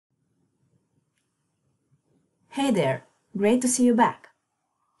Hey there, great to see you back.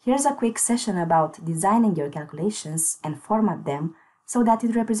 Here's a quick session about designing your calculations and format them so that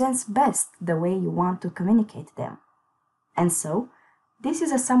it represents best the way you want to communicate them. And so, this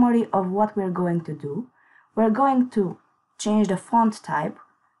is a summary of what we're going to do. We're going to change the font type,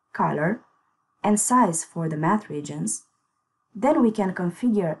 color, and size for the math regions. Then we can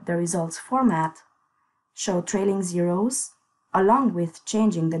configure the results format, show trailing zeros, along with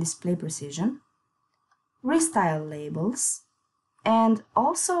changing the display precision, restyle labels, and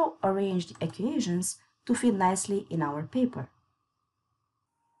also arrange the equations to fit nicely in our paper.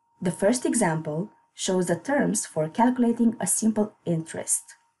 The first example shows the terms for calculating a simple interest.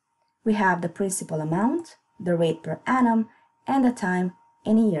 We have the principal amount, the rate per annum, and the time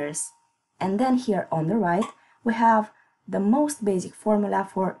in years. And then here on the right, we have the most basic formula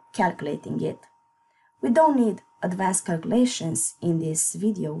for calculating it. We don't need advanced calculations in this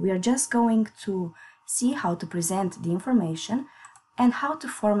video. We are just going to see how to present the information and how to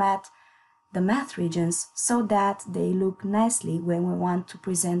format the math regions so that they look nicely when we want to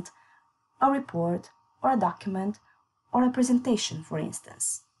present a report or a document or a presentation, for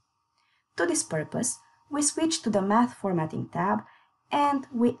instance. To this purpose, we switch to the Math Formatting tab and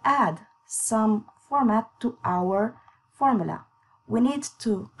we add some format to our formula. We need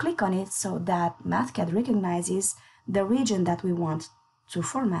to click on it so that Mathcad recognizes the region that we want to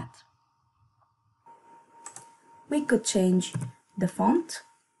format. We could change the font.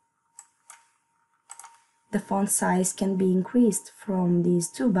 The font size can be increased from these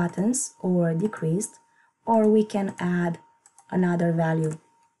two buttons or decreased, or we can add another value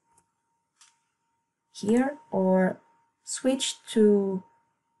here or switch to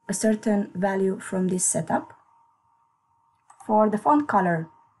a certain value from this setup. For the font color,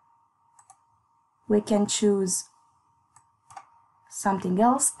 we can choose something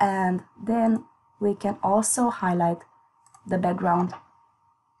else, and then we can also highlight the background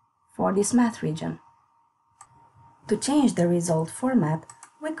for this math region. To change the result format,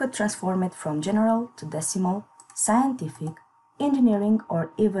 we could transform it from general to decimal, scientific, engineering,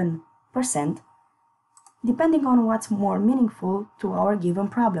 or even percent, depending on what's more meaningful to our given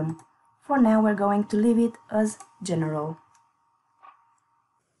problem. For now, we're going to leave it as general.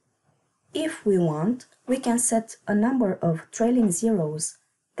 If we want, we can set a number of trailing zeros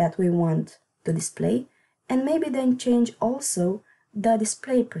that we want to display, and maybe then change also the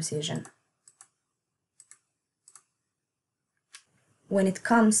display precision. When it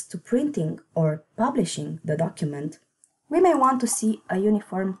comes to printing or publishing the document, we may want to see a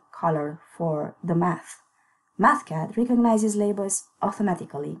uniform color for the math. Mathcad recognizes labels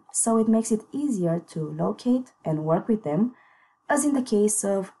automatically, so it makes it easier to locate and work with them, as in the case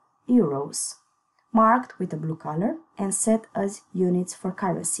of euros, marked with a blue color and set as units for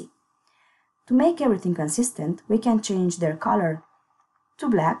currency. To make everything consistent, we can change their color to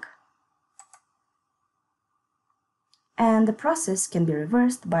black, and the process can be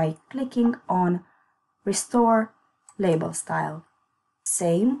reversed by clicking on Restore Label Style.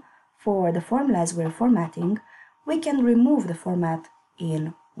 Same for the formulas we're formatting. We can remove the format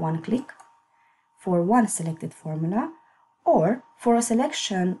in one click for one selected formula, or for a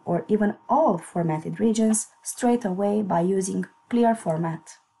selection or even all formatted regions straight away by using Clear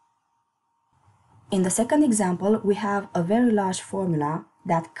Format. In the second example, we have a very large formula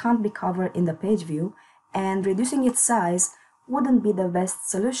that can't be covered in the page view, and reducing its size wouldn't be the best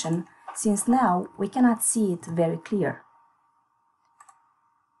solution, since now we cannot see it very clear.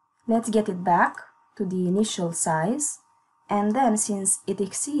 Let's get it back to the initial size, and then since it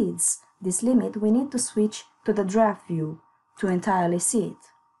exceeds this limit, we need to switch to the draft view to entirely see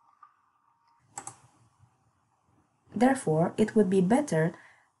it. Therefore, it would be better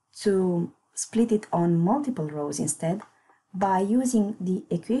to split it on multiple rows instead by using the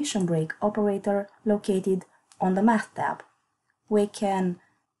equation break operator located on the Math tab. We can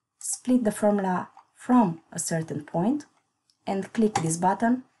split the formula from a certain point and click this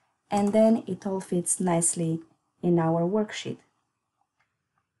button, and then it all fits nicely in our worksheet.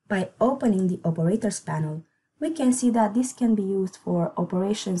 By opening the operators panel, we can see that this can be used for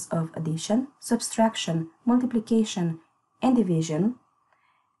operations of addition, subtraction, multiplication, and division,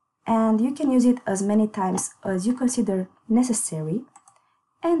 and you can use it as many times as you consider necessary,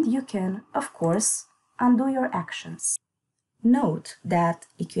 and you can, of course, undo your actions. Note that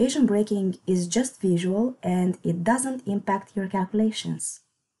equation breaking is just visual and it doesn't impact your calculations.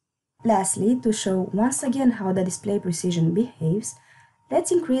 Lastly, to show once again how the display precision behaves,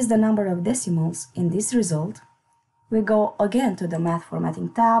 let's increase the number of decimals in this result. We go again to the Math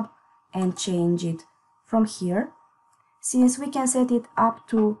Formatting tab and change it from here, since we can set it up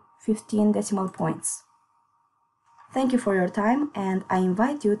to 15 decimal points. Thank you for your time, and I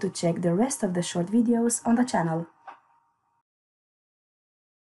invite you to check the rest of the short videos on the channel.